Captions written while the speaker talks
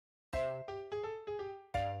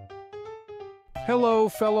Hello,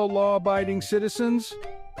 fellow law-abiding citizens,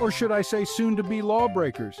 or should I say soon-to-be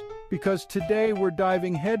lawbreakers, because today we're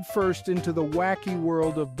diving headfirst into the wacky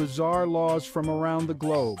world of bizarre laws from around the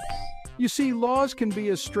globe. You see, laws can be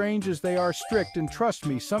as strange as they are strict, and trust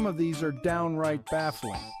me, some of these are downright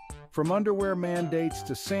baffling. From underwear mandates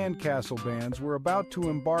to sandcastle bans, we're about to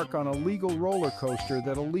embark on a legal roller coaster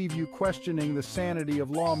that'll leave you questioning the sanity of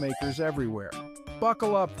lawmakers everywhere.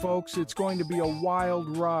 Buckle up, folks, it's going to be a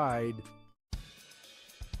wild ride.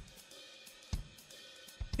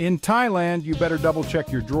 In Thailand, you better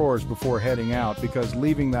double-check your drawers before heading out because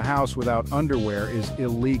leaving the house without underwear is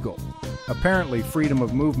illegal. Apparently, freedom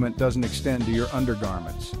of movement doesn't extend to your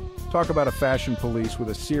undergarments. Talk about a fashion police with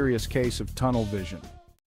a serious case of tunnel vision.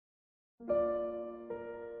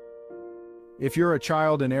 If you're a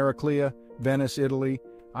child in Heraclea, Venice, Italy,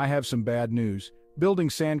 I have some bad news. Building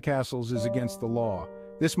sandcastles is against the law.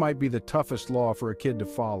 This might be the toughest law for a kid to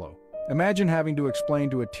follow. Imagine having to explain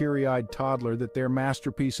to a teary-eyed toddler that their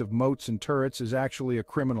masterpiece of moats and turrets is actually a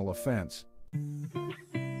criminal offense.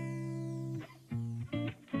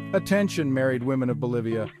 Attention, married women of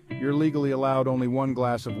Bolivia. You're legally allowed only one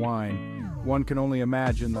glass of wine. One can only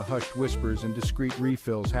imagine the hushed whispers and discreet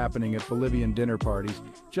refills happening at Bolivian dinner parties.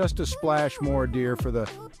 Just a splash more, dear, for the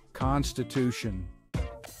Constitution.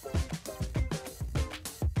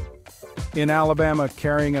 In Alabama,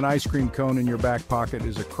 carrying an ice cream cone in your back pocket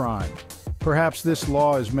is a crime. Perhaps this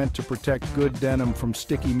law is meant to protect good denim from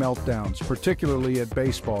sticky meltdowns, particularly at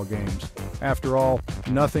baseball games. After all,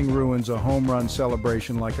 nothing ruins a home run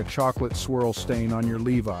celebration like a chocolate swirl stain on your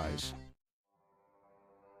Levi's.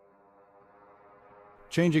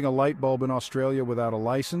 Changing a light bulb in Australia without a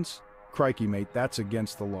license? Crikey, mate, that's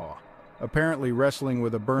against the law. Apparently, wrestling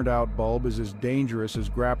with a burnt-out bulb is as dangerous as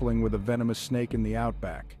grappling with a venomous snake in the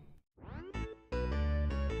outback.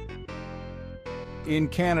 In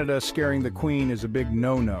Canada, scaring the Queen is a big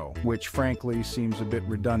no-no, which frankly seems a bit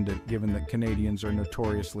redundant given that Canadians are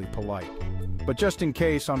notoriously polite. But just in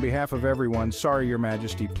case, on behalf of everyone, sorry, Your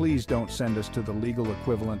Majesty, please don't send us to the legal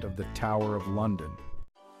equivalent of the Tower of London.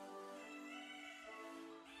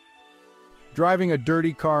 Driving a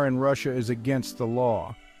dirty car in Russia is against the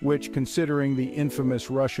law, which, considering the infamous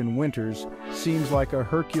Russian winters, seems like a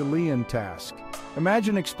Herculean task.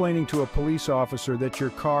 Imagine explaining to a police officer that your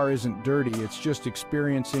car isn't dirty, it's just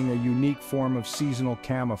experiencing a unique form of seasonal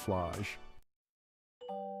camouflage.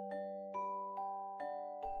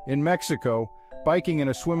 In Mexico, biking in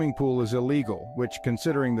a swimming pool is illegal, which,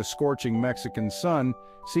 considering the scorching Mexican sun,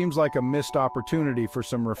 seems like a missed opportunity for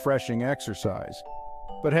some refreshing exercise.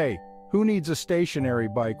 But hey, who needs a stationary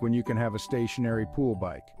bike when you can have a stationary pool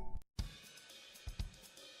bike?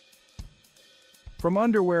 From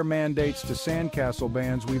underwear mandates to sandcastle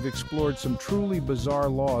bans, we've explored some truly bizarre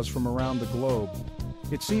laws from around the globe.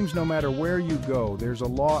 It seems no matter where you go, there's a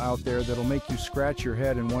law out there that'll make you scratch your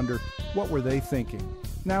head and wonder, what were they thinking?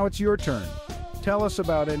 Now it's your turn. Tell us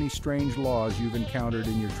about any strange laws you've encountered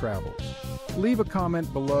in your travels. Leave a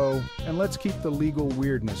comment below, and let's keep the legal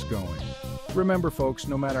weirdness going. Remember, folks,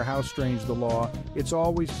 no matter how strange the law, it's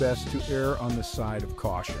always best to err on the side of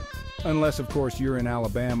caution. Unless, of course, you're in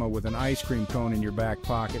Alabama with an ice cream cone in your back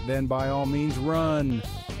pocket, then by all means run.